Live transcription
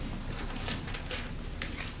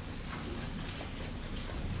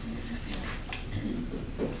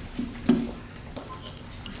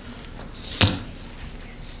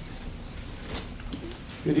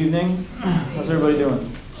Good evening. How's everybody doing?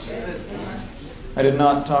 I did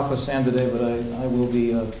not talk with Sam today, but I will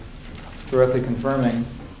be directly confirming,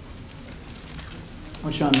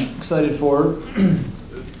 which I'm excited for.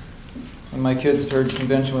 When my kids heard the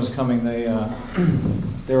convention was coming, they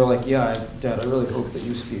were like, "Yeah, Dad, I really hope that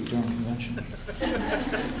you speak during convention."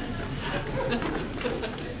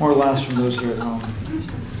 More laughs from those here at home.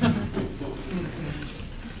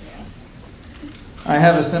 I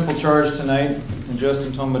have a simple charge tonight, and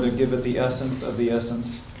Justin told me to give it the essence of the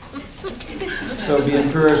essence. So be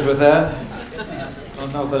encouraged with that. I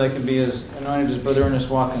don't know that I can be as anointed as Brother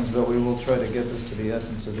Ernest Watkins, but we will try to get this to the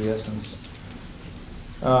essence of the essence.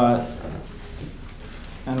 And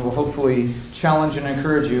will hopefully challenge and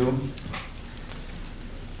encourage you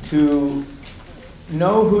to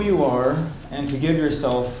know who you are and to give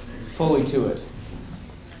yourself fully to it.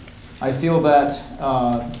 I feel that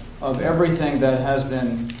of everything that has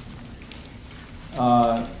been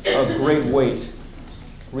of great weight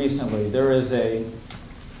recently, there is a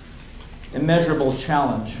immeasurable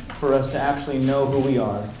challenge for us to actually know who we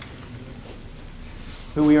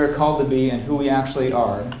are called to be, and who we actually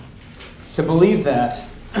are. To believe that,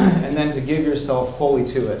 and then to give yourself wholly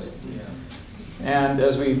to it. And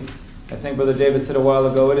as I think Brother David said a while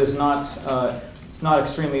ago, it's not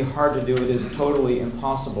extremely hard to do, it is totally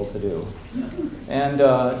impossible to do. And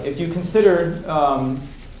if you consider,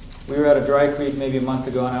 we were at a dry creek maybe a month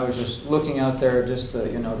ago, and I was just looking out there, just the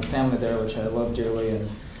family there, which I love dearly, and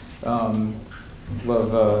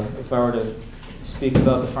if I were to speak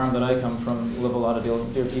about the farm that I come from, live a lot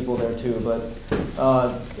of dear people there too. But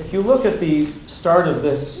if you look at the start of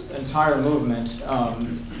this entire movement,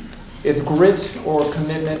 if grit or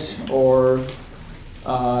commitment or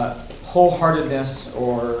wholeheartedness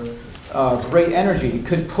or great energy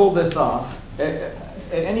could pull this off, at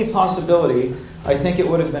any possibility, I think it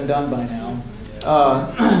would have been done by now.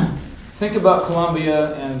 Think about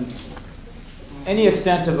Colombia and any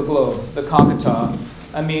extent of the globe, the Caucasus.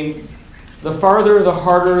 I mean, the farther, the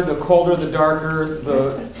harder, the colder, the darker,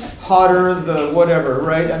 the hotter, the whatever,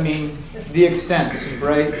 right? I mean, the extents,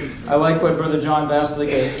 right? I like what Brother John Vasily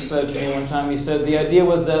said to me one time. He said the idea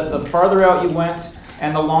was that the farther out you went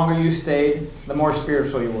and the longer you stayed, the more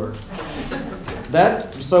spiritual you were.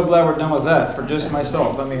 I'm so glad we're done with that for just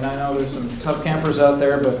myself. I mean, I know there's some tough campers out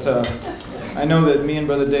there, but I know that me and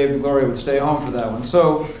Brother Dave Gloria would stay home for that one.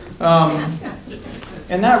 So,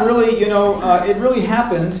 and that really, it really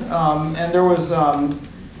happened. And there was,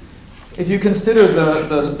 if you consider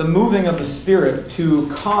the moving of the Spirit to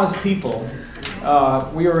cause people,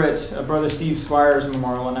 we were at Brother Steve Squire's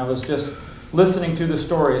memorial, and I was just listening through the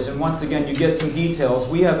stories. And once again, you get some details.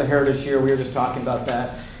 We have a heritage here. We were just talking about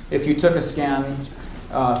that. If you took a scan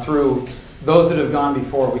through those that have gone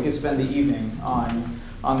before, we could spend the evening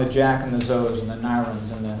on the Jack and the Zoes and the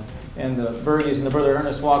Nyrons and the Bergies and the Brother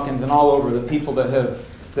Ernest Watkins and all over, the people there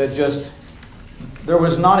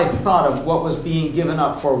was not a thought of what was being given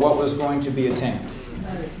up for what was going to be attained.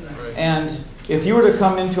 And if you were to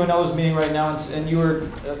come into an elders meeting right now and you were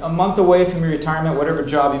a month away from your retirement, whatever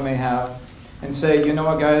job you may have, and say, you know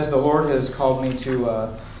what, guys, the Lord has called me to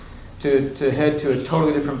head to a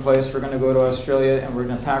totally different place. We're going to go to Australia and we're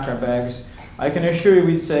going to pack our bags. I can assure you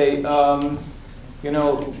we'd say, we're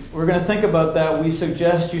going to think about that. We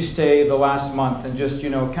suggest you stay the last month and just,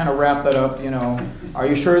 kind of wrap that up. Are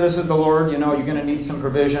you sure this is the Lord? You're going to need some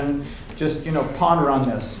provision. Just, ponder on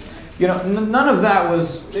this. None of that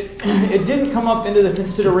it didn't come up into the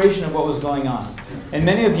consideration of what was going on. And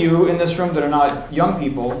many of you in this room that are not young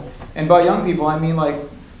people, and by young people I mean I'm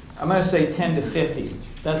going to say 10 to 50.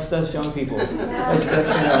 That's young people. That's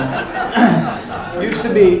used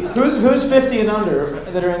to be, who's 50 and under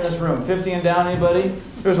that are in this room? 50 and down, anybody?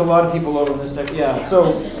 There's a lot of people over in this section. Yeah,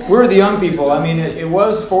 so we're the young people. I mean, it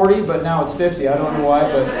was 40, but now it's 50. I don't know why,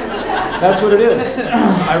 but that's what it is.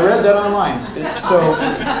 I read that online. And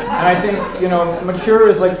I think, mature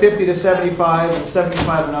is like 50 to 75, and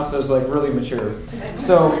 75 and up is like really mature.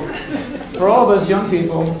 So for all of us young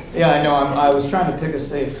people, yeah, I know, I was trying to pick a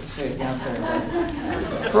safe gap there.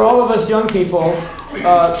 For all of us young people,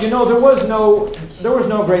 there was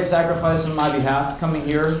no great sacrifice on my behalf coming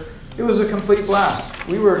here. It was a complete blast.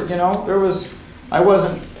 We were, I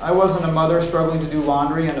wasn't a mother struggling to do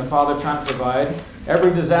laundry and a father trying to provide.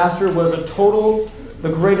 Every disaster was the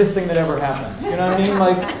greatest thing that ever happened. You know what I mean?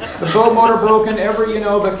 Like the boat motor broken,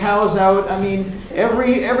 the cows out. I mean,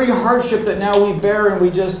 every hardship that now we bear and we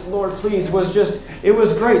just, Lord, please, it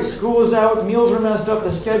was great. School was out, meals were messed up,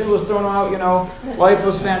 the schedule was thrown out, life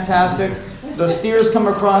was fantastic. The steers come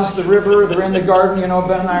across the river, they're in the garden, Ben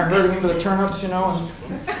and I are herding into the turnips, and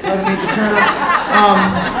let them eat the turnips.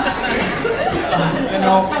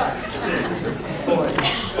 Boy,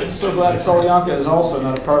 I'm so glad Salyanka is also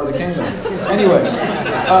not a part of the kingdom. Anyway,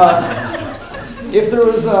 if there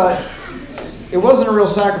was, it wasn't a real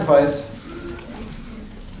sacrifice.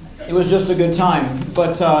 It was just a good time.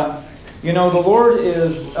 But the Lord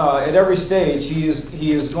is at every stage. He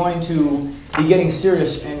is going to be getting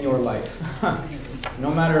serious in your life,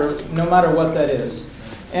 no matter what that is.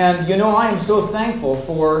 And I am so thankful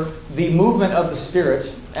for the movement of the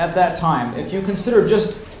Spirit at that time. If you consider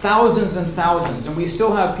just thousands and thousands, and we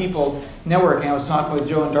still have people networking. I was talking with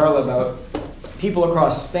Joe and Darla about people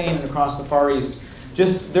across Spain and across the Far East.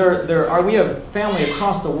 Just we have family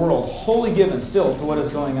across the world wholly given still to what is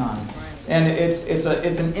going on, and it's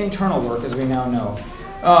an internal work, as we now know.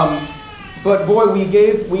 But boy, we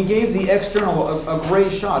gave the external a great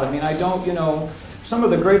shot. I mean, some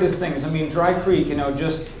of the greatest things. I mean, Dry Creek,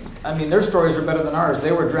 their stories are better than ours.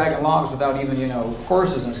 They were dragging logs without even,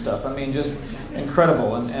 horses and stuff. I mean, just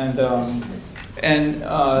incredible. The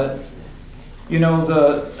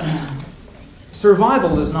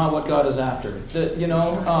survival is not what God is after.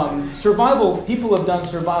 Survival, people have done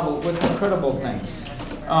survival with incredible things.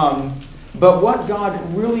 But what God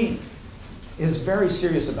really is very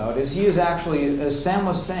serious about is he is actually, as Sam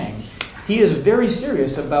was saying, he is very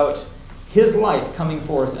serious about his life coming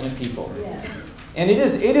forth in a people. Yeah. And it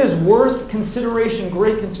is worth consideration,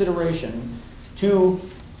 great consideration, to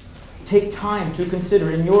take time to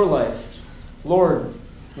consider in your life, Lord,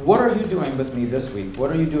 what are you doing with me this week? What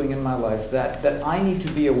are you doing in my life that I need to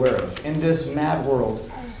be aware of in this mad world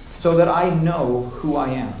so that I know who I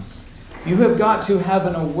am? You have got to have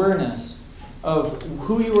an awareness of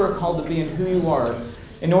who you are called to be and who you are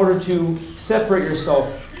in order to separate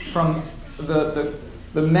yourself from the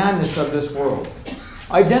madness of this world.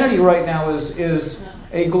 Identity right now is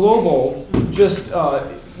a global,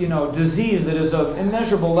 disease that is of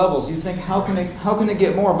immeasurable levels. You think, how can it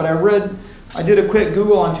get more? But I did a quick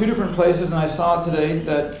Google on 2 different places, and I saw today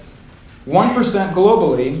that 1%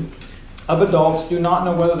 globally of adults do not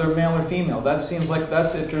know whether they're male or female. That seems like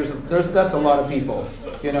that's a lot of people,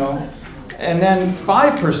 And then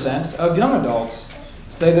 5% of young adults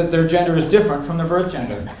say that their gender is different from their birth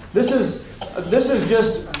gender. This is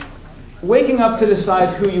just waking up to decide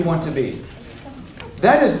who you want to be.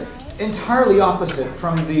 That is entirely opposite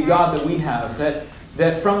from the God that we have,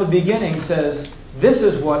 that from the beginning says, this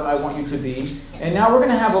is what I want you to be. And now we're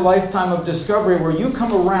going to have a lifetime of discovery where you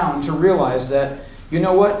come around to realize that, you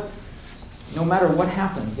know what? No matter what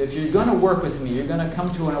happens, if you're going to work with me, you're going to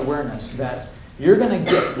come to an awareness that you're going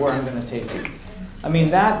to get where I'm going to take you. I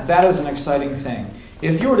mean, that is an exciting thing.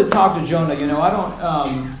 If you were to talk to Jonah,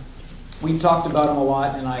 we've talked about him a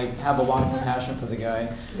lot, and I have a lot of compassion for the guy.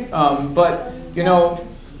 But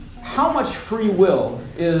how much free will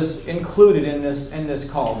is included in this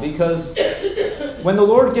call? Because when the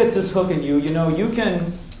Lord gets his hook in you, you can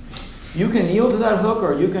yield to that hook,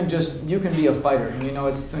 or you can be a fighter. And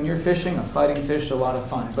it's when you're fishing, a fighting fish is a lot of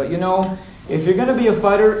fun. But if you're going to be a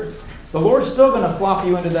fighter, the Lord's still going to flop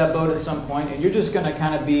you into that boat at some point, and you're just going to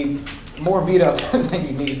kind of be more beat up than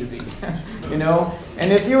you need to be.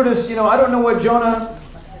 And if you were to, I don't know what Jonah.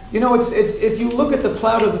 It's if you look at the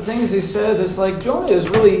plot of the things he says, it's like Jonah is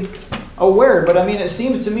really aware. But it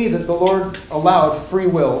seems to me that the Lord allowed free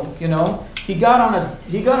will. He got on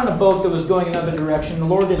a boat that was going another direction. The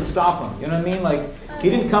Lord didn't stop him. You know what I mean? Like, he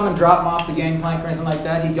didn't come and drop him off the gangplank or anything like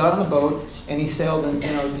that. He got on the boat and he sailed, and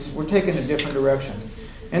we're taking a different direction.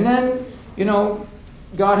 And then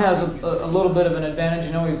God has a little bit of an advantage.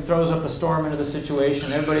 He throws up a storm into the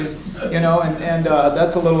situation. Everybody's, and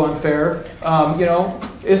that's a little unfair.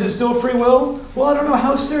 Is it still free will? Well, I don't know.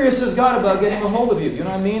 How serious is God about getting a hold of you? You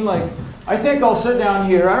know what I mean? Like, I think I'll sit down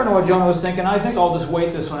here. I don't know what Jonah was thinking. I think I'll just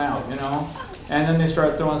wait this one out, And then they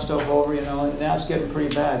start throwing stuff over, and that's getting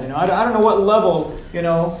pretty bad. I don't know what level,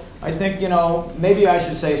 I think, maybe I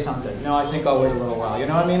should say something. No, I think I'll wait a little while. You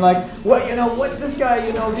know what I mean? Like, what this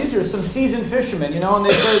guy, these are some seasoned fishermen, and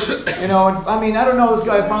they start, I don't know this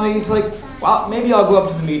guy. Finally, he's like, well, maybe I'll go up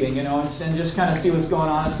to the meeting, and just kind of see what's going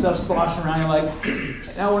on. And stuff's sloshing around. You're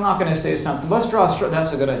like, no, we're not going to say something. Let's draw straws.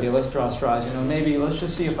 That's a good idea. Let's draw straws. Maybe let's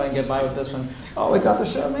just see if I can get by with this one. Oh, I got the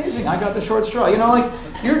straw. Amazing. I got the short straw.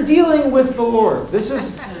 You're dealing with the Lord. This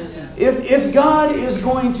is, if God is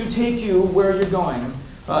going to take you where you're going,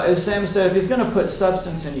 as Sam said, if he's going to put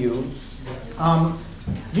substance in you,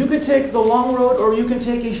 you could take the long road or you can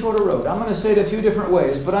take a shorter road. I'm going to say it a few different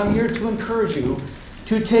ways, but I'm here to encourage you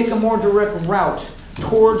to take a more direct route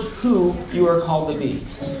towards who you are called to be.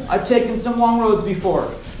 I've taken some long roads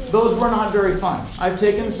before. Those were not very fun. I've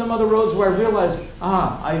taken some other roads where I realized,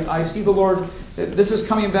 I see the Lord, this is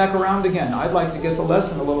coming back around again. I'd like to get the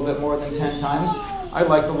lesson a little bit more than 10 times. I'd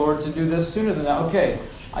like the Lord to do this sooner than that. Okay,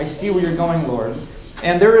 I see where you're going, Lord.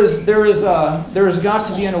 And there has got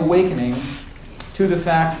to be an awakening to the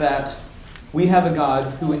fact that we have a God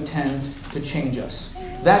who intends to change us.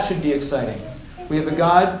 That should be exciting. We have a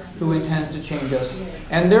God who intends to change us.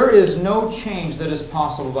 And there is no change that is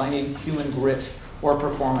possible by any human grit or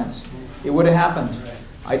performance. It would have happened.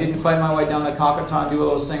 I didn't fight my way down the Kakata and do all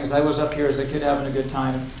those things. I was up here as a kid having a good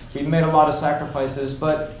time. We've made a lot of sacrifices,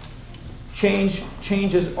 but change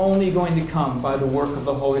is only going to come by the work of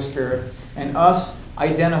the Holy Spirit and us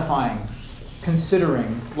identifying,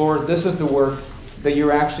 considering, Lord, this is the work that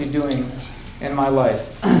you're actually doing in my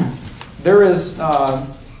life. There is,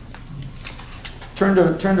 turn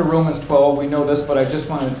to Romans 12. We know this, but I just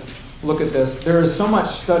want to look at this. There is so much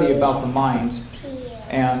study about the mind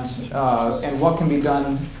and what can be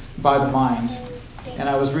done by the mind. And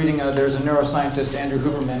I was reading, there's a neuroscientist, Andrew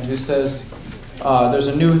Huberman, who says there's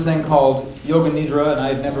a new thing called Yoga Nidra, and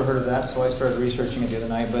I had never heard of that, so I started researching it the other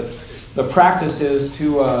night. But the practice is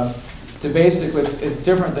to basically, it's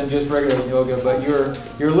different than just regular yoga, but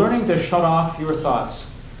you're learning to shut off your thoughts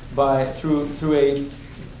through a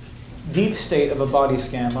deep state of a body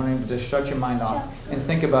scan, learning to just shut your mind off and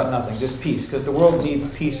think about nothing, just peace, because the world needs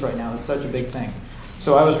peace right now. It's such a big thing.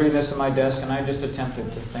 So I was reading this at my desk, and I just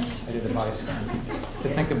attempted to think. I did a body scan. To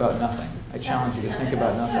think about nothing. I challenge you to think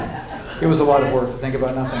about nothing. It was a lot of work to think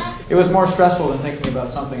about nothing. It was more stressful than thinking about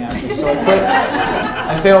something, actually. So I quit.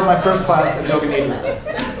 I failed my first class at Yoga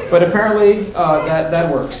Nidra. But apparently,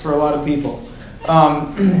 that works for a lot of people.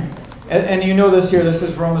 And you know this here. This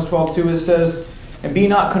is Romans 12:2. It says, "And be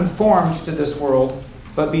not conformed to this world,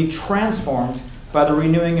 but be transformed by the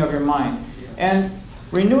renewing of your mind." And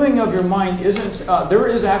renewing of your mind isn't, there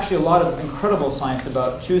is actually a lot of incredible science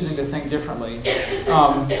about choosing to think differently.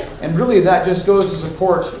 And really that just goes to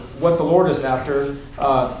support what the Lord is after.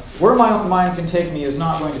 Where my mind can take me is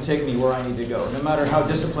not going to take me where I need to go. No matter how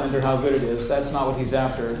disciplined or how good it is, that's not what He's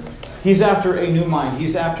after. He's after a new mind.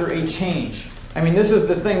 He's after a change. I mean, this is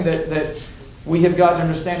the thing that we have got to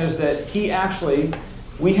understand, is that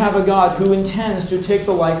we have a God who intends to take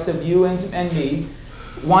the likes of you and me,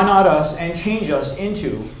 why not us, and change us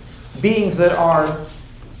into beings that are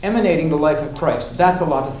emanating the life of Christ. That's a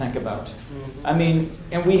lot to think about. I mean,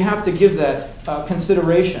 and we have to give that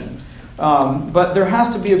consideration. But there has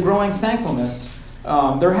to be a growing thankfulness.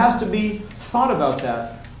 There has to be thought about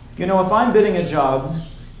that. You know, if I'm bidding a job,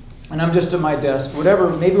 and I'm just at my desk, whatever,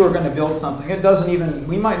 maybe we're going to build something. It doesn't even,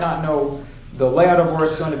 we might not know the layout of where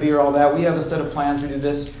it's going to be or all that. We have a set of plans, we do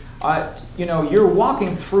this. You're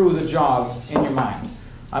walking through the job in your mind.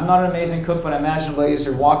 I'm not an amazing cook, but I imagine ladies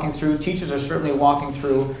are walking through. Teachers are certainly walking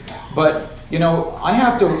through. But, I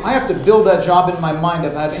have to build that job in my mind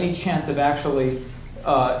if I have any chance of actually,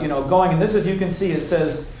 going. And this, as you can see, it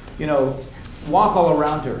says, walk all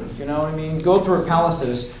around her. You know what I mean? Go through her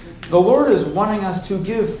palaces. The Lord is wanting us to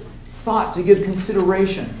give thought, to give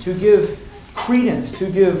consideration, to give credence, to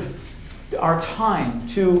give our time,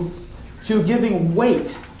 to giving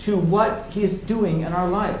weight to what He's doing in our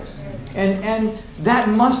lives. And that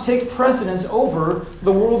must take precedence over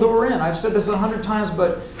the world that we're in. I've said this 100 times,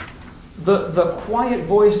 but the quiet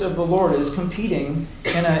voice of the Lord is competing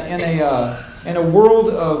in a world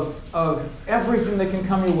of everything that can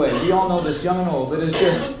come your way. We all know this, young and old, that is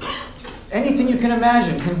just anything you can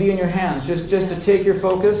imagine can be in your hands, just to take your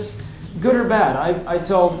focus, good or bad. I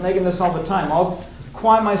tell Megan this all the time. I'll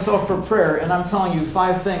quiet myself for prayer, and I'm telling you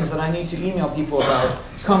 5 things that I need to email people about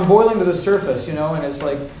come boiling to the surface, and it's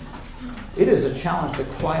like, it is a challenge to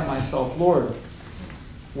quiet myself. Lord,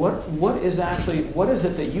 what is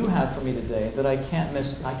it that you have for me today that I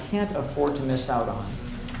can't afford to miss out on?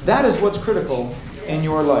 That is what's critical in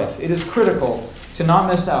your life. It is critical to not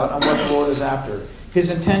miss out on what the Lord is after. His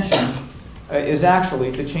intention is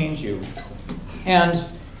actually to change you. And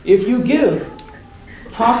if you give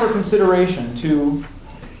proper consideration to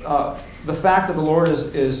the fact that the Lord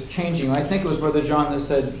is changing you, I think it was Brother John that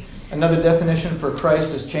said, another definition for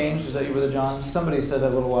Christ is change. Is that you, Brother John? Somebody said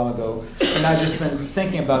that a little while ago. And I've just been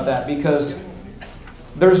thinking about that, because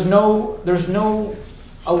there's no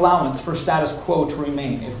allowance for status quo to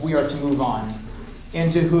remain if we are to move on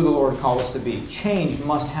into who the Lord called us to be. Change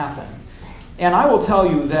must happen. And I will tell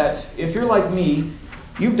you that if you're like me,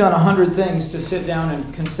 you've done 100 things to sit down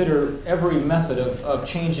and consider every method of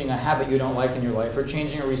changing a habit you don't like in your life, or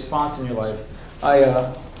changing a response in your life.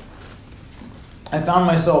 I found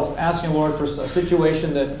myself asking the Lord for a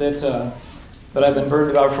situation that I've been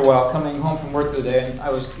burdened about for a while, coming home from work the other day, and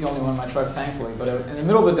I was the only one in my truck, thankfully. But in the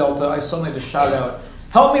middle of the Delta, I suddenly just shouted out,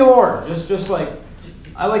 "Help me, Lord!" Just like,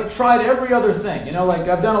 I tried every other thing.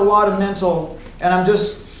 I've done a lot of mental, and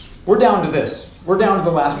we're down to this. we're down to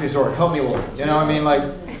the last resort. Help me, Lord. You know, I mean, like,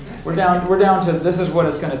 we're down to this is what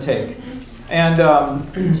it's going to take. And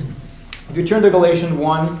if you turn to Galatians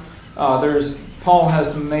 1, Paul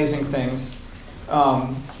has some amazing things.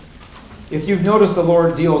 If you've noticed, the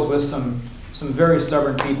Lord deals with some very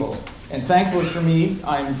stubborn people. And thankfully for me,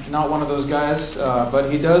 I'm not one of those guys, but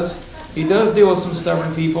he does deal with some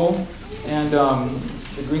stubborn people. And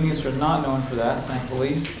the Greenleafs are not known for that,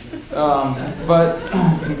 thankfully. But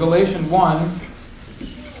in Galatians 1,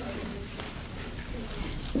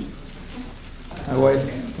 my wife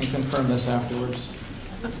can confirm this afterwards.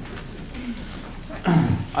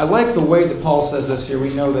 I like the way that Paul says this here.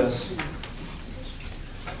 We know this.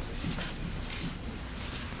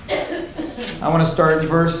 I want to start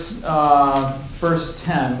verse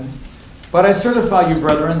 10. But I certify you,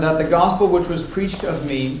 brethren, that the gospel which was preached of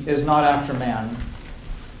me is not after man.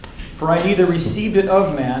 For I neither received it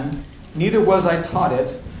of man, neither was I taught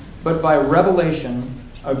it, but by revelation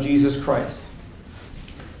of Jesus Christ.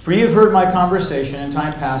 For ye have heard my conversation in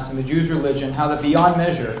time past in the Jews' religion, how that beyond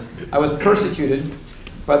measure I was persecuted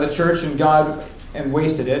by the church and God and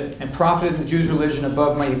wasted it, and profited in the Jews' religion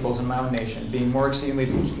above my equals in my own nation, being more exceedingly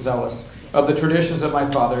zealous of the traditions of my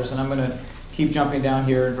fathers. And I'm going to keep jumping down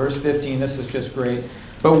here in verse 15. This is just great.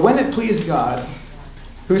 But when it pleased God,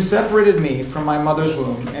 who separated me from my mother's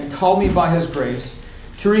womb and called me by his grace,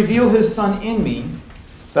 to reveal his Son in me,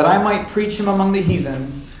 that I might preach him among the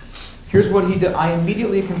heathen, here's what he did. I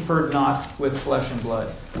immediately conferred not with flesh and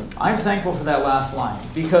blood. I'm thankful for that last line,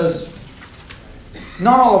 because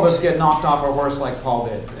not all of us get knocked off our horse like Paul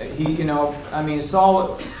did.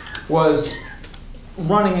 Saul was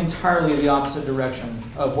running entirely the opposite direction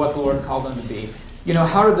of what the Lord called him to be.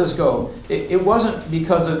 How did this go? It wasn't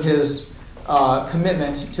because of his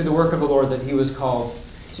commitment to the work of the Lord that he was called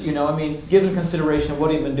to, given consideration of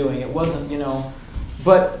what he'd been doing. It wasn't,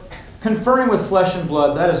 but conferring with flesh and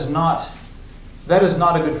blood, that is not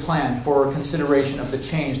a good plan for consideration of the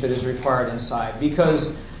change that is required inside.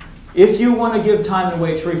 Because if you want to give time and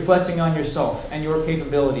weight to reflecting on yourself and your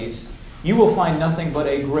capabilities, you will find nothing but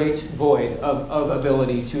a great void of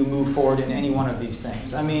ability to move forward in any one of these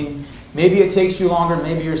things. Maybe it takes you longer,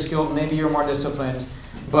 maybe you're skilled, maybe you're more disciplined,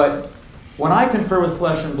 but when I confer with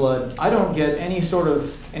flesh and blood, I don't get any sort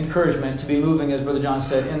of encouragement to be moving, as Brother John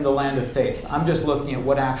said, in the land of faith. I'm just looking at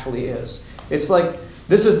what actually is. It's like,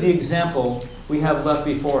 this is the example we have left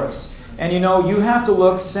before us. And you have to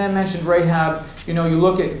look, Sam mentioned Rahab, you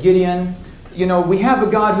look at Gideon. We have a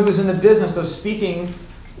God who is in the business of speaking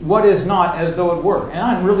what is not as though it were. And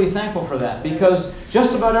I'm really thankful for that, because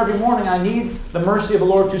just about every morning I need the mercy of the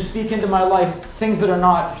Lord to speak into my life things that are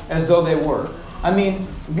not as though they were.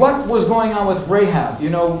 What was going on with Rahab?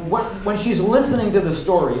 When she's listening to the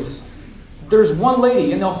stories, there's one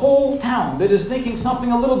lady in the whole town that is thinking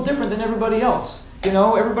something a little different than everybody else.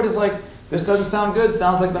 Everybody's like, this doesn't sound good.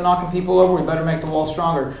 Sounds like they're knocking people over. We better make the wall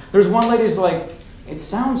stronger. There's one lady's like, it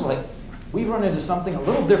sounds like we've run into something a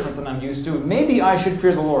little different than I'm used to. Maybe I should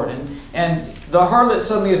fear the Lord. And the harlot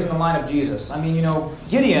suddenly is in the line of Jesus.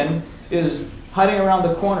 Gideon is hiding around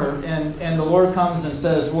the corner, and the Lord comes and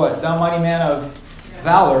says, what? Thou mighty man of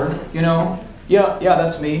valor, yeah,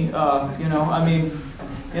 that's me.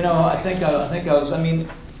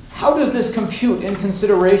 How does this compute in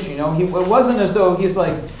consideration? It wasn't as though he's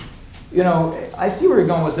like, I see where you're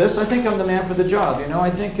going with this. I think I'm the man for the job. I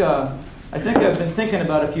think I've been thinking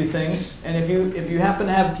about a few things, and if you happen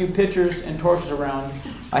to have a few pitchers and torches around,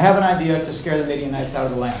 I have an idea to scare the Midianites out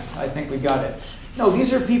of the land. I think we got it. No,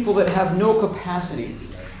 these are people that have no capacity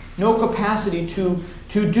to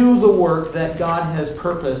do the work that God has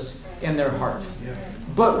purposed in their heart. Yeah.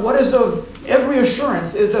 But what is of every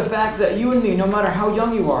assurance is the fact that you and me, no matter how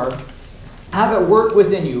young you are, have at work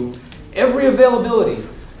within you every availability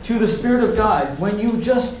to the Spirit of God when you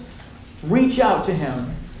just reach out to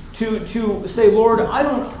Him to say, Lord,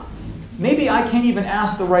 maybe I can't even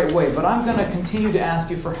ask the right way, but I'm going to continue to ask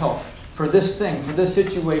you for help for this thing, for this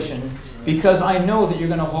situation, because I know that you're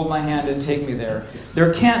going to hold my hand and take me there.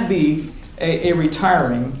 There can't be a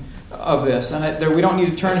retiring of this. And we don't need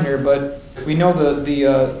to turn here, but we know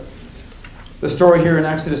the story here in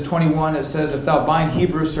Exodus 21. It says, if thou bind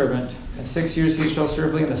Hebrew servant, in 6 years he shall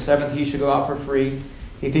serve thee, in the 7th he shall go out for free.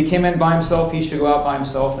 If he came in by himself, he shall go out by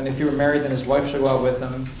himself. And if he were married, then his wife shall go out with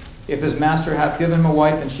him. If his master hath given him a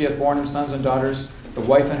wife, and she hath borne him sons and daughters, the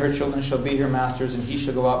wife and her children shall be her masters, and he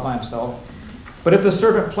shall go out by himself. But if the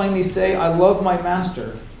servant plainly say, I love my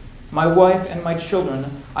master, my wife, and my children,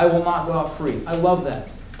 I will not go out free. I love that.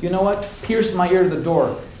 You know what? Pierce my ear to the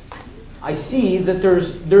door. I see that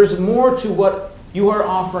there's more to what you are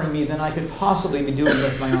offering me than I could possibly be doing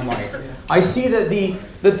with my own life. I see that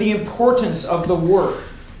the importance of the work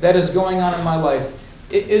that is going on in my life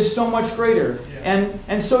is so much greater.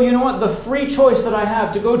 And so you know what? The free choice that I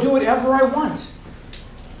have to go do whatever I want.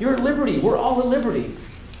 You're at liberty. We're all at liberty.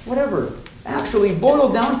 Whatever. Actually,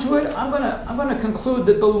 boiled down to it, I'm gonna conclude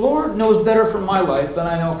that the Lord knows better for my life than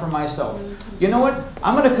I know for myself. You know what?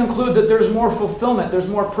 I'm going to conclude that there's more fulfillment, there's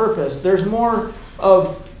more purpose, there's more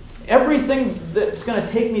of everything that's going to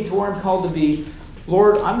take me to where I'm called to be.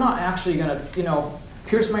 Lord, I'm not actually going to,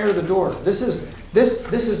 pierce my ear to the door. This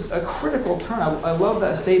is a critical turn. I love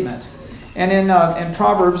that statement. And in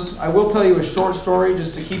Proverbs, I will tell you a short story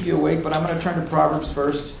just to keep you awake, but I'm going to turn to Proverbs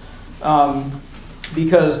first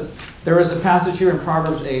because there is a passage here in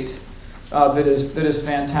Proverbs 8 that is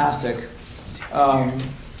fantastic.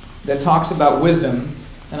 That talks about wisdom,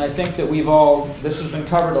 and I think that this has been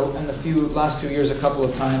covered in the last few years a couple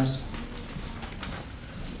of times,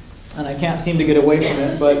 and I can't seem to get away from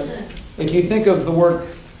it, but if you think of the word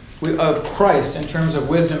of Christ in terms of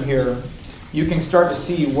wisdom here, you can start to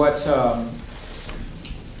see what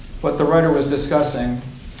the writer was discussing.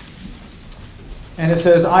 And it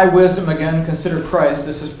says, I, wisdom, again, consider Christ.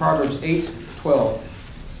 This is Proverbs 8:12.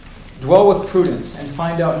 Dwell with prudence and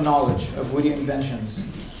find out knowledge of witty inventions.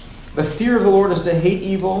 The fear of the Lord is to hate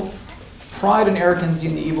evil. Pride and arrogancy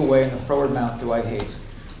in the evil way and the froward mouth do I hate.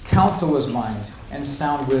 Counsel is mind and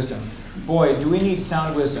sound wisdom. Boy, do we need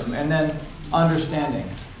sound wisdom. And then understanding.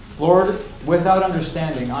 Lord, without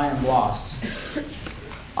understanding, I am lost.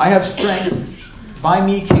 I have strength. By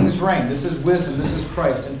me kings reign. This is wisdom. This is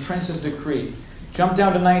Christ. And princes decree. Jump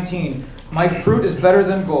down to 19. My fruit is better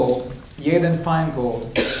than gold, yea, than fine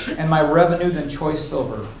gold, and my revenue than choice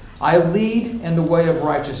silver. I lead in the way of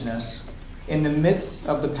righteousness, in the midst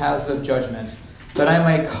of the paths of judgment, that I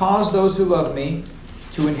may cause those who love me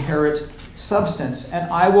to inherit substance, and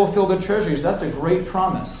I will fill the treasuries. That's a great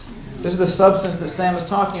promise. This is the substance that Sam was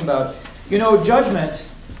talking about. Judgment,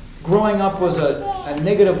 growing up, was a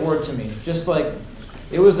negative word to me. Just like,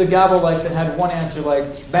 it was the gavel that had one answer,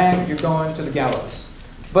 like, bang, you're going to the gallows.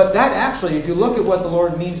 But that actually, if you look at what the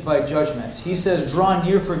Lord means by judgment, he says, draw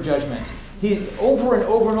near for judgment. He over and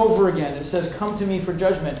over and over again, it says, come to me for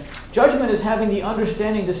judgment. Judgment is having the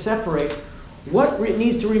understanding to separate what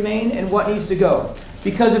needs to remain and what needs to go.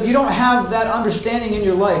 Because if you don't have that understanding in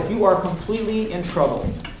your life, you are completely in trouble.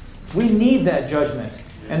 We need that judgment.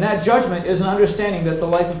 And that judgment is an understanding that the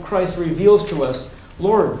life of Christ reveals to us.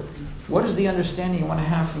 Lord, what is the understanding you want to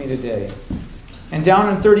have for me today? And down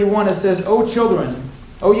in 31 it says, O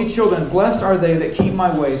ye children, blessed are they that keep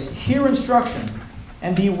my ways. Hear instruction,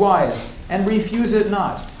 and be wise, and refuse it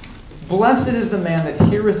not. Blessed is the man that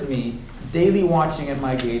heareth me, daily watching at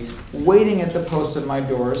my gates, waiting at the posts of my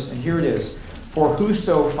doors. And here it is. For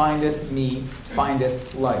whoso findeth me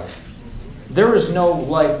findeth life. There is no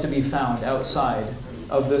life to be found outside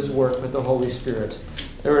of this work with the Holy Spirit.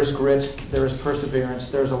 There is grit, there is perseverance,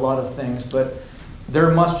 there's a lot of things, but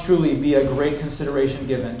there must truly be a great consideration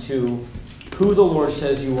given to who the Lord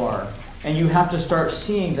says you are. And you have to start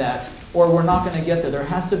seeing that, or we're not going to get there. There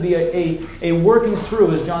has to be a working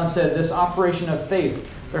through, as John said, this operation of faith.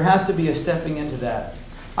 There has to be a stepping into that.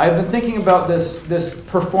 I've been thinking about this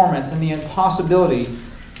performance and the impossibility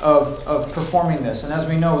of performing this. And as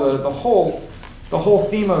we know, the whole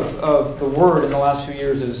theme of the Word in the last few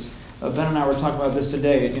years is, Ben and I were talking about this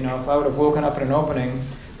today. If I would have woken up in an opening,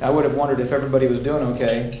 I would have wondered if everybody was doing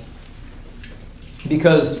okay.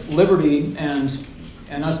 Because liberty and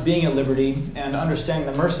us being at liberty and understanding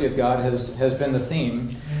the mercy of God has been the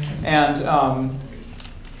theme. And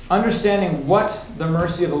understanding what the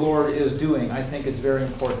mercy of the Lord is doing, I think is very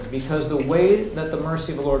important. Because the way that the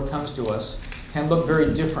mercy of the Lord comes to us can look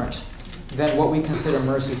very different than what we consider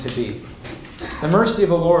mercy to be. The mercy of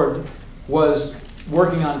the Lord was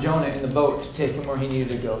working on Jonah in the boat to take him where he needed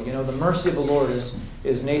to go. The mercy of the Lord is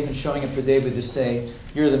Nathan showing up to David to say,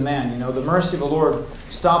 you're the man. The mercy of the Lord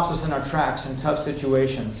stops us in our tracks in tough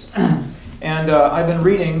situations. And I've been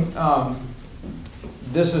reading,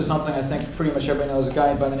 this is something I think pretty much everybody knows, a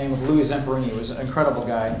guy by the name of Louis Zamperini. He was an incredible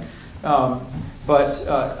guy, but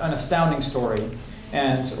an astounding story.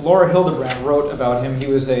 And Laura Hildebrand wrote about him. He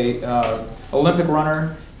was a Olympic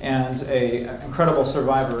runner and an incredible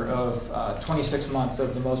survivor of 26 months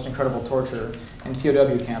of the most incredible torture in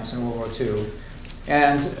POW camps in World War II.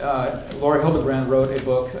 And Laura Hildebrand wrote a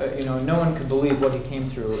book. No one could believe what he came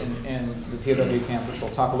through in the POW camp, which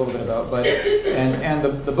we'll talk a little bit about. And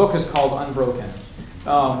the book is called Unbroken.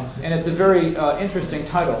 And it's a very interesting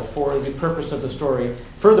title for the purpose of the story.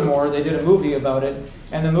 Furthermore, they did a movie about it,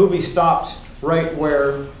 and the movie stopped right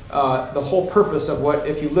where the whole purpose of what,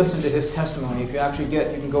 if you listen to his testimony, if you actually you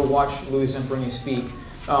can go watch Louis Zamperini speak,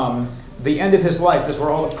 the end of his life is where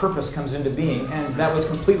all the purpose comes into being, and that was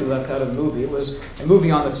completely left out of the movie. It was a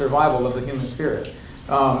movie on the survival of the human spirit,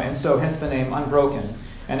 and so hence the name Unbroken.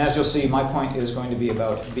 And as you'll see, my point is going to be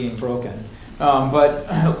about being broken.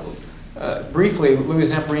 Briefly,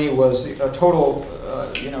 Louis Zamperini was a total,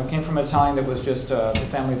 came from an Italian that was just a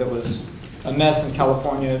family that was a mess in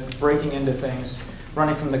California, breaking into things,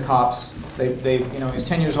 running from the cops. He was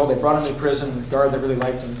 10 years old. They brought him to prison. The guard that really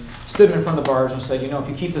liked him stood him in front of the bars and said, if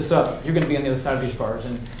you keep this up, you're going to be on the other side of these bars.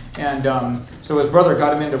 So his brother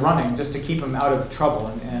got him into running just to keep him out of trouble.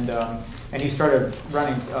 And he started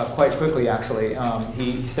running quite quickly, actually.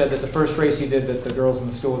 He said that the first race he did, that the girls in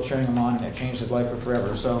the school were cheering him on, and it changed his life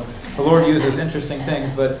forever. So the Lord uses interesting things,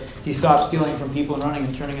 but he stopped stealing from people and running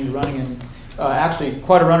and turning into running. And actually,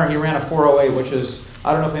 quite a runner. He ran a 4:08, which is,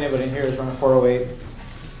 I don't know if anybody in here has run a 4:08.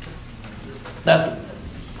 That's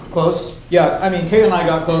close. Yeah, I mean, Kate and I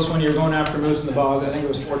got close when you were going after moose in the bog. I think it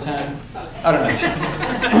was 4:10. I don't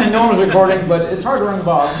know. No one was recording, but it's hard to run the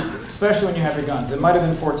bog, especially when you have your guns. It might have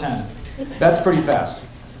been 4:10. That's pretty fast.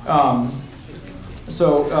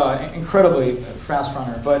 Incredibly fast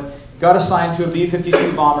runner. But got assigned to a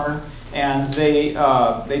B-52 bomber, and they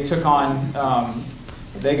took on.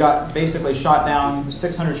 They got basically shot down,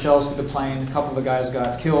 600 shells through the plane. A couple of the guys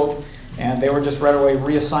got killed, and they were just right away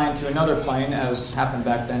reassigned to another plane, as happened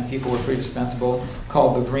back then. People were pretty dispensable,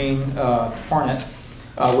 called the Green Hornet,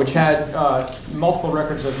 which had multiple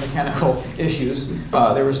records of mechanical issues.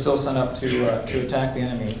 They were still sent up to attack the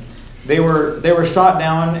enemy. They were shot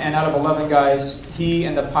down, and out of 11 guys, he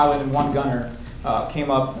and the pilot and one gunner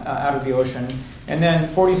came up out of the ocean. And then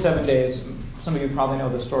 47 days, some of you probably know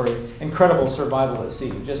the story, incredible survival at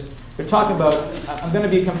sea. You're talking about, I'm going to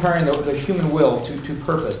be comparing the human will to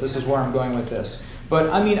purpose. This is where I'm going with this.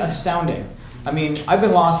 But I mean, astounding. I mean, I've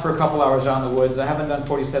been lost for a couple hours out in the woods. I haven't done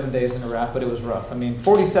 47 days in a raft, but it was rough. I mean,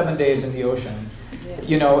 47 days in the ocean,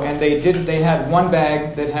 and they had one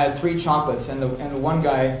bag that had 3 chocolates, and the one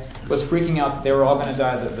guy was freaking out that they were all going to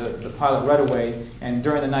die. The pilot right away, and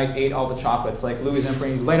during the night ate all the chocolates. Like Louis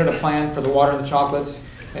Zamperini laid out a plan for the water and the chocolates,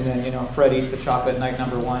 and then, Fred eats the chocolate night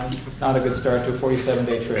number 1. Not a good start to a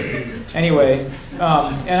 47-day trip. Anyway,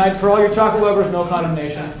 for all your chocolate lovers, no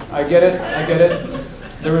condemnation. I get it.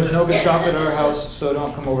 There is no good chocolate at our house, so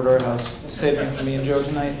don't come over to our house. Statement from me and Joe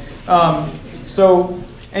tonight.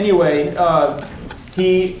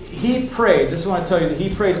 He prayed. This is what I tell you. That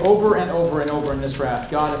he prayed over and over and over in this raft.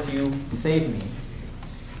 God, if you save me,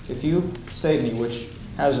 which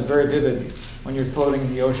has a very vivid, when you're floating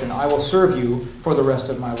in the ocean, I will serve you for the rest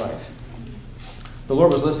of my life. The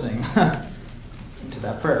Lord was listening to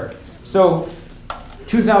that prayer. So,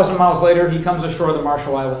 2,000 miles later, he comes ashore the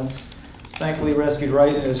Marshall Islands, thankfully rescued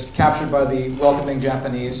right, and is captured by the welcoming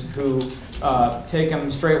Japanese, who take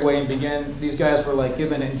him straight away and begin. These guys were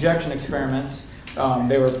given injection experiments.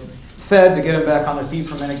 They were fed to get them back on their feet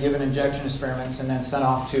for a minute, given injection experiments, and then sent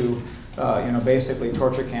off to, basically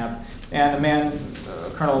torture camp. And a man,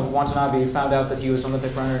 Colonel Watanabe, found out that he was an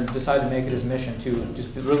Olympic runner and decided to make it his mission to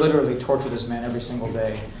just literally torture this man every single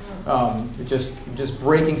day, just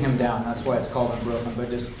breaking him down. That's why it's called Unbroken.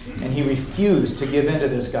 And he refused to give in to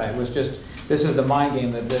this guy. It was this is the mind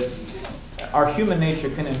game that our human nature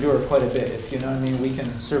can endure quite a bit. If you know what I mean, we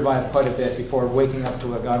can survive quite a bit before waking up to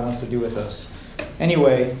what God wants to do with us.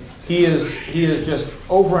 Anyway, he is just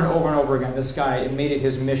over and over and over again, this guy, it made it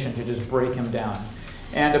his mission to just break him down.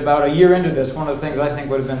 And about a year into this, one of the things I think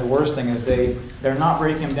would have been the worst thing is they're not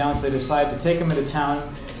breaking him down, so they decide to take him into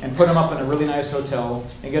town and put him up in a really nice hotel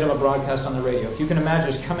and get him a broadcast on the radio. If you can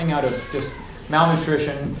imagine, just coming out of just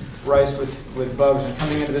malnutrition, rice with bugs, and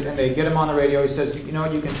coming into and they get him on the radio. He says, you know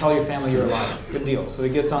what, you can tell your family you're alive. Good deal. So he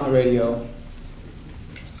gets on the radio,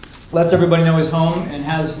 lets everybody know he's home, and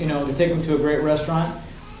has, they take him to a great restaurant.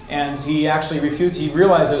 And he actually refused. He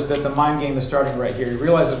realizes that the mind game is starting right here. He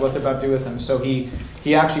realizes what they're about to do with him. So he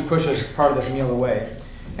actually pushes part of this meal away.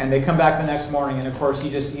 And they come back the next morning, and of course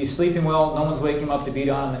he's sleeping well. No one's waking him up to beat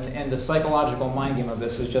on him. And the psychological mind game of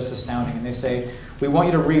this is just astounding. And they say, we want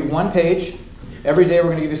you to read one page. Every day we're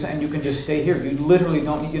going to give you something, and you can just stay here. You literally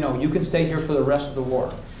don't, you can stay here for the rest of the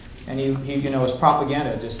war. And he was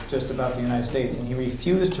propaganda just about the United States. And he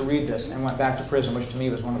refused to read this and went back to prison, which to me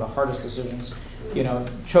was one of the hardest decisions.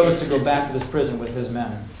 Chose to go back to this prison with his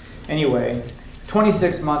men. Anyway,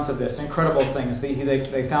 26 months of this, incredible things.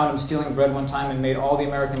 They found him stealing bread one time and made all the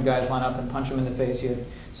American guys line up and punch him in the face. He had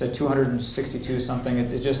said 262 something.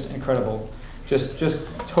 It's just incredible. Just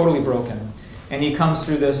totally broken. And he comes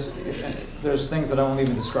through this. There's things that I won't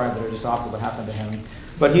even describe that are just awful that happened to him.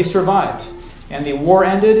 But he survived. And the war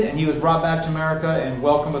ended, and he was brought back to America and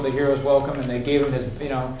welcomed with a hero's welcome. And they gave him his, they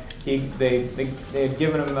had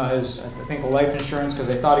given him his, I think, life insurance because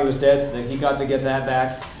they thought he was dead, so that he got to get that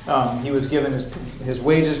back. He was given his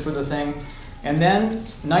wages for the thing. And then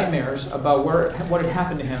nightmares about what had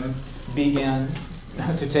happened to him began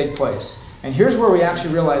to take place. And here's where we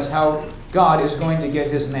actually realize how God is going to get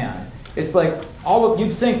his man. It's like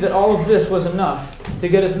you'd think that all of this was enough to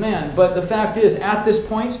get his man, but the fact is, at this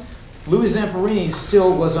point, Louis Zamperini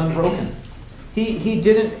still was unbroken.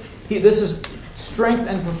 This is strength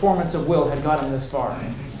and performance of will had got him this far.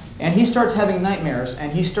 And he starts having nightmares,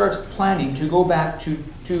 and he starts planning to go back to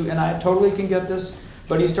and I totally can get this,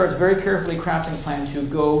 but he starts very carefully crafting a plan to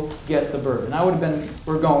go get the bird. And I would have been,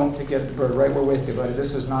 we're going to get the bird, right? We're with you, buddy.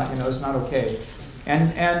 This is not, it's not okay.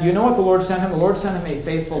 And you know what the Lord sent him? The Lord sent him a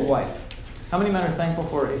faithful wife. How many men are thankful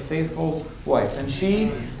for a faithful wife? And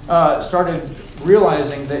she started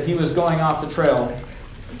realizing that he was going off the trail.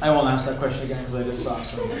 I won't ask that question again because I just saw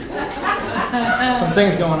some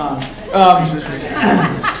things going on.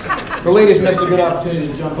 The ladies missed a good opportunity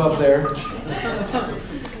to jump up there.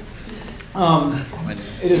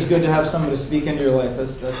 It is good to have someone to speak into your life.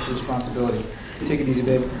 That's the responsibility. Take it easy,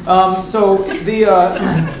 babe.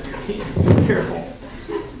 Careful.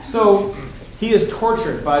 So he is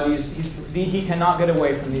tortured by these. He cannot get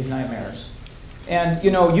away from these nightmares. And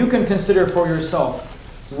you can consider for yourself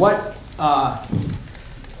what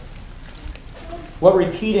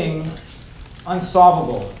repeating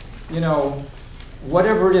unsolvable,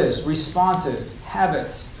 whatever it is, responses,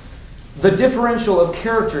 habits, the differential of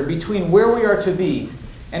character between where we are to be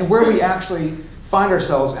and where we actually find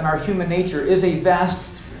ourselves in our human nature is a vast,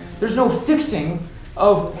 there's no fixing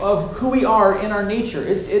of who we are in our nature.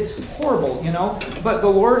 It's horrible, But the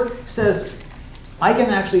Lord says, I can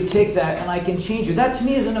actually take that and I can change you. That to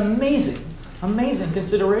me is an amazing, amazing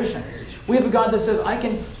consideration. We have a God that says, I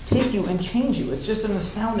can take you and change you. It's just an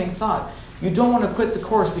astounding thought. You don't want to quit the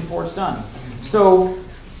course before it's done. So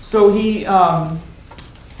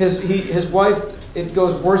his wife, it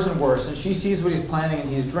goes worse and worse, and she sees what he's planning, and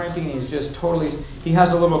he's drinking, and he's just totally, he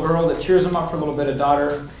has a little girl that cheers him up for a little bit, a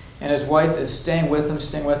daughter, and his wife is staying with him,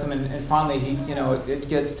 and finally it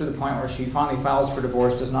gets to the point where she finally files for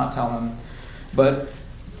divorce, does not tell him. But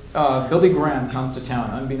Billy Graham comes to town,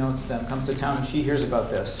 unbeknownst to them, comes to town, and she hears about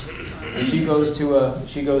this. And she goes to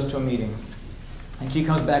a meeting. And she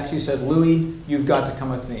comes back, she says, Louis, you've got to come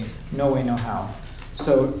with me. No way, no how.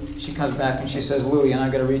 So she comes back and she says, Louis, and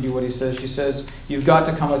I've got to read you what he says. She says, you've got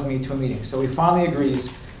to come with me to a meeting. So he finally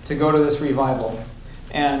agrees to go to this revival.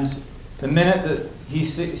 And the minute that he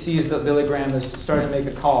sees that Billy Graham is starting to make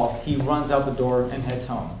a call, he runs out the door and heads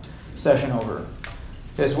home. Session over.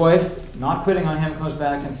 His wife, not quitting on him, comes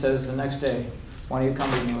back and says the next day, why don't you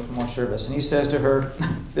come with me with more service? And he says to her,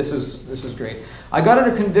 this is great. I got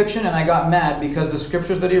under conviction and I got mad because the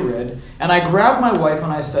scriptures that he read, and I grabbed my wife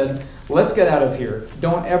and I said, let's get out of here.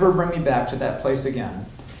 Don't ever bring me back to that place again.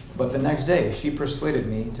 But the next day, she persuaded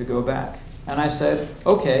me to go back. And I said,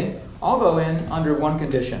 okay, I'll go in under one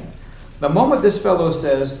condition. The moment this fellow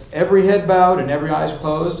says, every head bowed and every eyes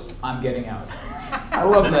closed, I'm getting out. I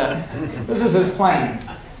love that. This is his plan.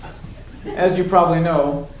 As you probably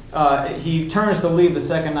know, he turns to leave the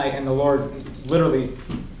second night, and the Lord literally,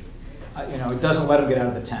 doesn't let him get out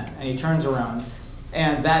of the tent. And he turns around,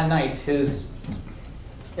 and that night,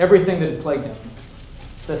 everything that had plagued him,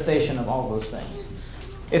 cessation of all those things.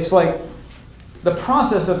 It's like the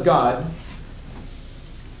process of God.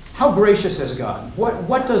 How gracious is God?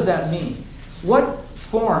 What does that mean? What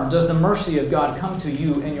form does the mercy of God come to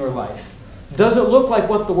you in your life? Does it look like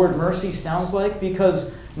what the word mercy sounds like?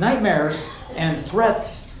 Because nightmares and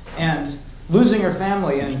threats and losing your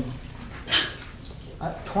family and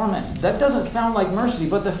torment, that doesn't sound like mercy.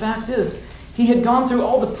 But the fact is, he had gone through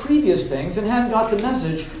all the previous things and hadn't got the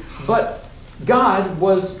message. But God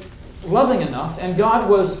was loving enough, and God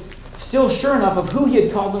was still sure enough of who he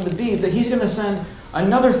had called him to be, that he's going to send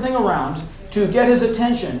another thing around to get his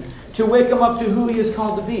attention, to wake him up to who he is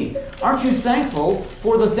called to be. Aren't you thankful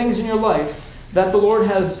for the things in your life that the Lord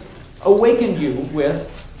has awakened you with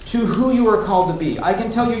to who you are called to be? I can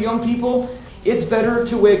tell you, young people, it's better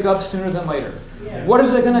to wake up sooner than later. Yeah. What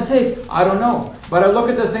is it going to take? I don't know. But I look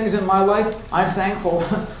at the things in my life, I'm thankful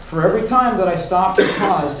for every time that I stopped and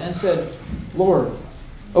paused and said, Lord,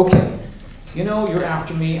 okay, you're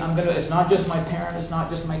after me. It's not just my parent, it's not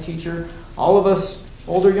just my teacher. All of us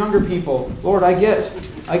older, younger people. Lord, I get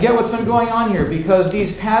what's been going on here, because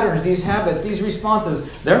these patterns, these habits, these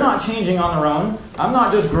responses, they're not changing on their own. I'm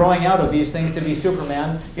not just growing out of these things to be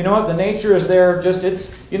Superman. You know what? The nature is there.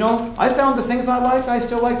 I found the things I like, I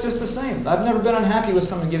still like just the same. I've never been unhappy with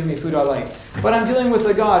someone giving me food I like. But I'm dealing with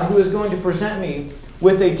a God who is going to present me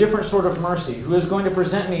with a different sort of mercy, who is going to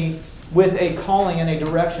present me with a calling and a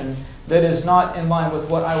direction that is not in line with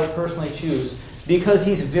what I would personally choose, because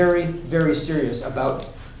he's very, very serious about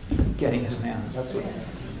getting his man. That's what.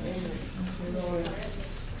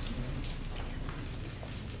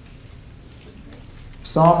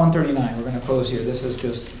 Psalm 139. We're going to close here. This is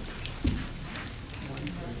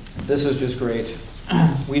just great.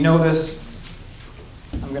 We know this.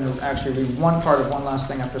 I'm going to actually read one last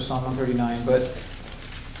thing after Psalm 139, but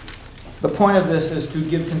the point of this is to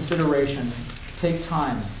give consideration, take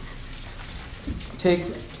time,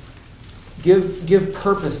 give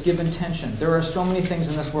purpose, give intention. There are so many things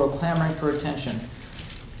in this world clamoring for attention.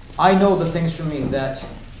 I know the things for me that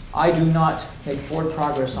I do not make forward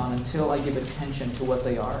progress on until I give attention to what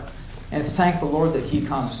they are. And thank the Lord that he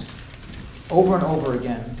comes over and over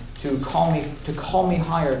again to call me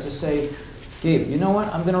higher, to say, Gabe, you know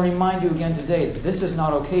what? I'm going to remind you again today that this is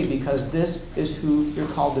not okay, because this is who you're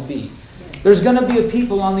called to be. There's going to be a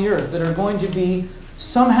people on the earth that are going to be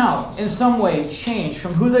somehow, in some way, changed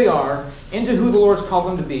from who they are into who the Lord's called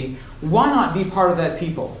them to be. Why not be part of that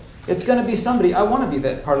people? It's going to be somebody. I want to be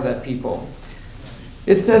that part of that people.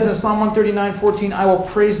 It says in Psalm 139:14, I will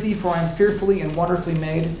praise thee, for I am fearfully and wonderfully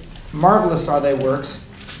made. Marvelous are thy works,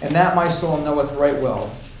 and that my soul knoweth right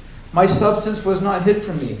well. My substance was not hid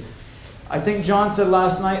from me. I think John said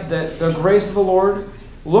last night that the grace of the Lord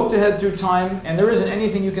looked ahead through time, and there isn't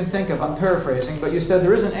anything you can think of. I'm paraphrasing, but you said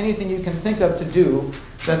there isn't anything you can think of to do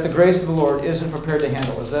that the grace of the Lord isn't prepared to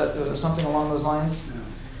handle. Is there something along those lines? No.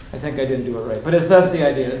 I think I didn't do it right. But that's the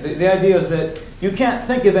idea. The idea is that you can't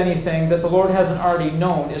think of anything that the Lord hasn't already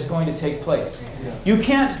known is going to take place.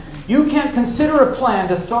 Yeah. You can't consider a plan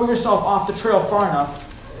to throw yourself off the trail far enough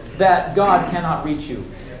that God cannot reach you.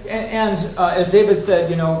 And as David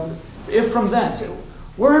said, if from thence,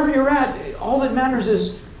 wherever you're at, all that matters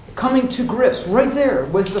is coming to grips right there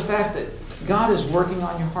with the fact that God is working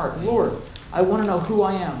on your heart. Lord, I want to know who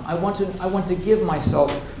I am. I want to give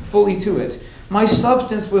myself fully to it. My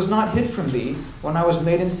substance was not hid from thee when I was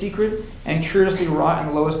made in secret and curiously wrought in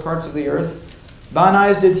the lowest parts of the earth. Thine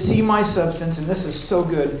eyes did see my substance, and this is so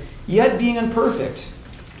good, yet being imperfect.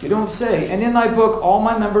 You don't say, and in thy book all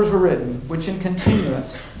my members were written, which in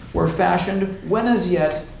continuance were fashioned, when as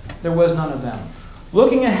yet there was none of them.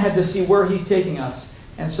 Looking ahead to see where he's taking us.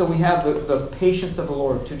 And so we have the patience of the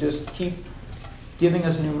Lord to just keep giving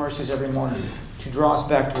us new mercies every morning, to draw us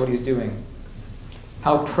back to what he's doing.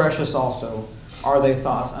 How precious also are thy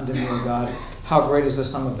thoughts unto me, O God. How great is the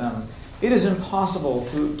sum of them. It is impossible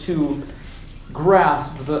to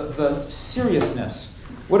grasp the seriousness.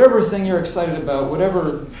 Whatever thing you're excited about,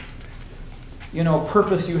 whatever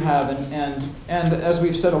purpose you have, and as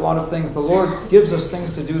we've said a lot of things, the Lord gives us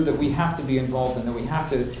things to do that we have to be involved in, that we have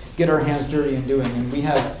to get our hands dirty in doing. And we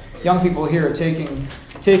have young people here taking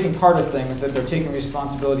part of things that they're taking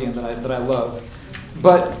responsibility in that I love.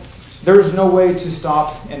 But there's no way to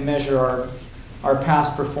stop and measure our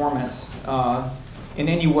past performance in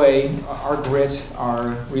any way, our grit,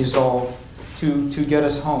 our resolve to get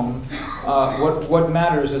us home. What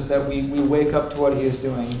matters is that we wake up to what he is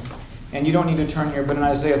doing. And you don't need to turn here, but in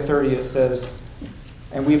Isaiah 30 it says,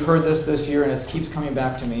 and we've heard this year and it keeps coming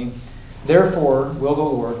back to me, therefore will the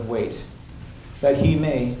Lord wait, that he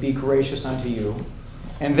may be gracious unto you,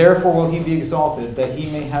 and therefore will he be exalted, that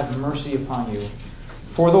he may have mercy upon you.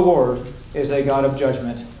 For the Lord is a God of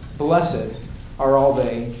judgment. Blessed are all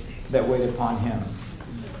they that wait upon him.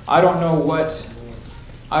 I don't know what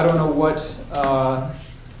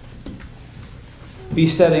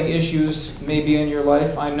besetting issues may be in your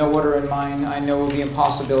life. I know what are in mine. I know the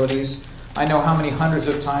impossibilities. I know how many hundreds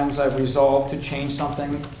of times I've resolved to change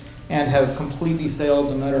something and have completely failed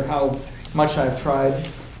no matter how much I've tried.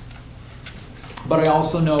 But I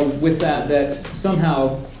also know with that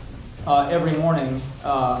somehow every morning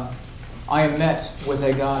I am met with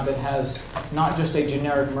a God that has not just a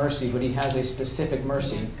generic mercy, but he has a specific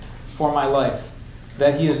mercy for my life,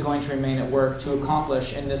 that he is going to remain at work to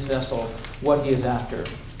accomplish in this vessel what he is after.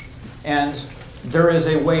 And there is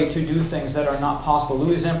a way to do things that are not possible.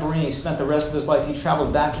 Louis Zamperini spent the rest of his life, he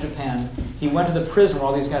traveled back to Japan. He went to the prison where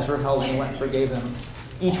all these guys were held, and he went and forgave them,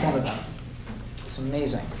 each one of them. It's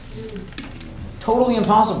amazing. Totally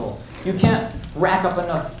impossible. You can't rack up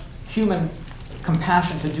enough human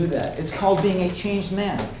compassion to do that. It's called being a changed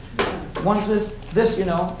man. One of his This,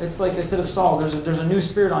 it's like they said of Saul, there's a new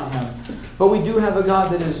spirit on him. But we do have a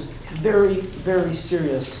God that is very, very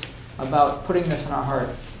serious about putting this in our heart.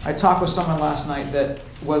 I talked with someone last night that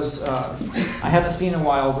was, I haven't seen in a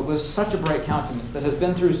while, but was such a bright countenance that has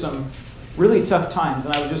been through some really tough times.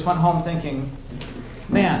 And I just went home thinking,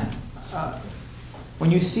 man,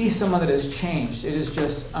 when you see someone that has changed, it is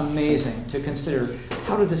just amazing to consider,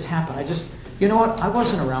 how did this happen? You know what? I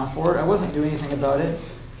wasn't around for it. I wasn't doing anything about it.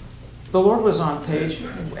 The Lord was on page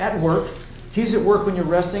at work. He's at work when you're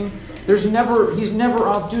resting. He's never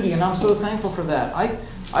off duty, and I'm so thankful for that.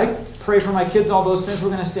 I pray for my kids, all those things. We're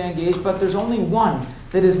going to stay engaged, but there's only one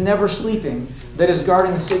that is never sleeping, that is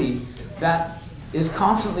guarding the city, that is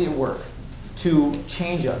constantly at work to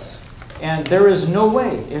change us. And there is no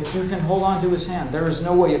way, if you can hold on to his hand, there is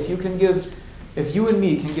no way, if you and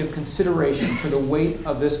me can give consideration to the weight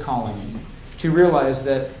of this calling, to realize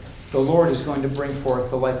that the Lord is going to bring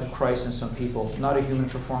forth the life of Christ in some people, not a human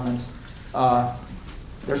performance.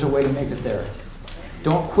 There's a way to make it there.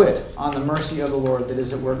 Don't quit on the mercy of the Lord that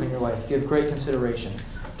is at work in your life. Give great consideration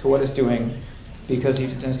to what He's doing, because He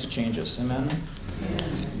intends to change us. Amen?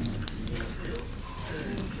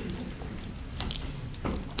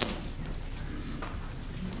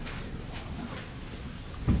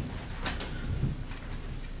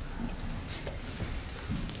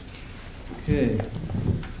 Okay.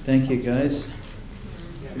 Thank you, guys.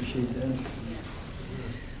 Appreciate that.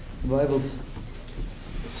 The Bible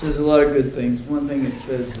says a lot of good things. One thing it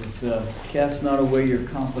says is, cast not away your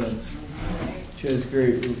confidence, which has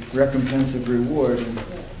great recompense of reward.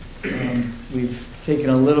 And we've taken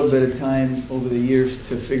a little bit of time over the years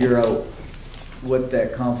to figure out what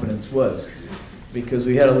that confidence was, because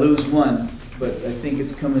we had to lose one. But I think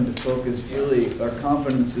it's come into focus. Really, our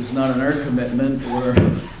confidence is not in our commitment or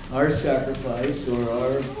our sacrifice or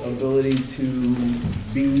our ability to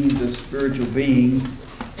be the spiritual being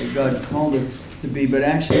that God called us to be, but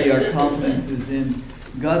actually our confidence is in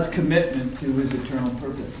God's commitment to His eternal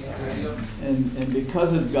purpose. And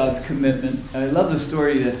because of God's commitment, I love the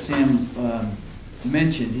story that Sam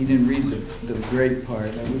mentioned. He didn't read the great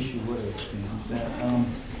part. I wish he would have, Sam. That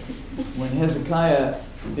when Hezekiah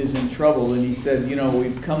is in trouble and he said,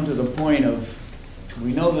 we've come to the point of,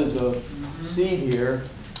 we know there's a seed here,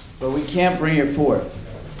 but we can't bring it forth.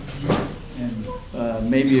 And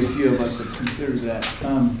maybe a few of us have considered that.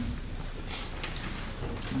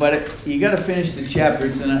 But you got to finish the chapter.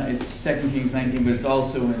 It's 2 Kings 19, but it's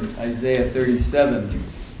also in Isaiah 37.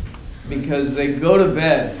 Because they go to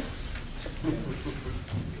bed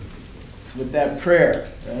with that prayer,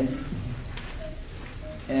 right?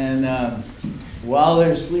 And while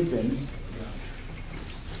they're sleeping,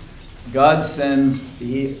 God sends,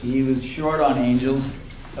 he was short on angels,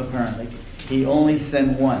 apparently. He only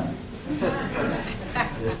sent one.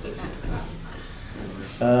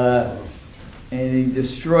 And he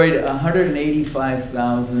destroyed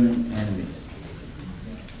 185,000 enemies.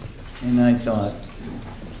 And I thought,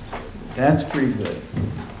 that's pretty good.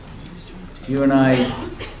 You and I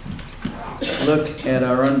look at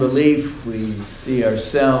our unbelief, we see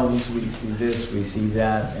ourselves, we see this, we see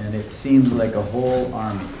that, and it seems like a whole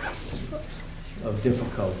army of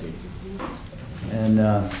difficulty. And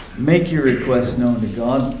make your requests known to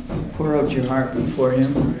God. Pour out your heart before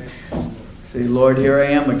Him. Say, Lord, here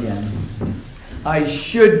I am again. I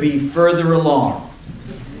should be further along.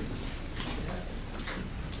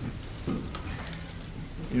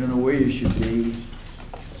 You don't know where you should be.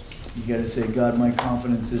 You got to say, God, my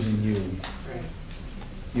confidence is in you.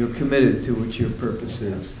 You're committed to what your purpose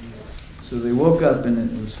is. So they woke up and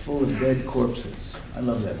it was full of dead corpses. I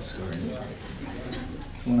love that story.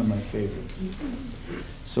 It's one of my favorites.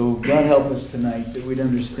 So God help us tonight that we'd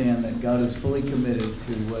understand that God is fully committed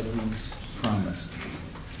to what He's promised.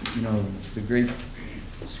 The great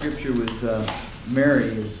scripture with Mary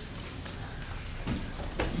is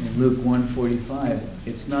in Luke 1:45.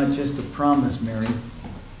 It's not just a promise, Mary.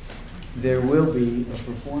 There will be a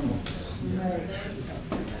performance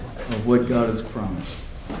of what God has promised.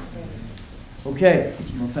 Okay.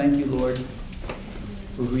 Well, thank you, Lord,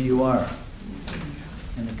 for who you are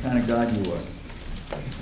and the kind of God you are.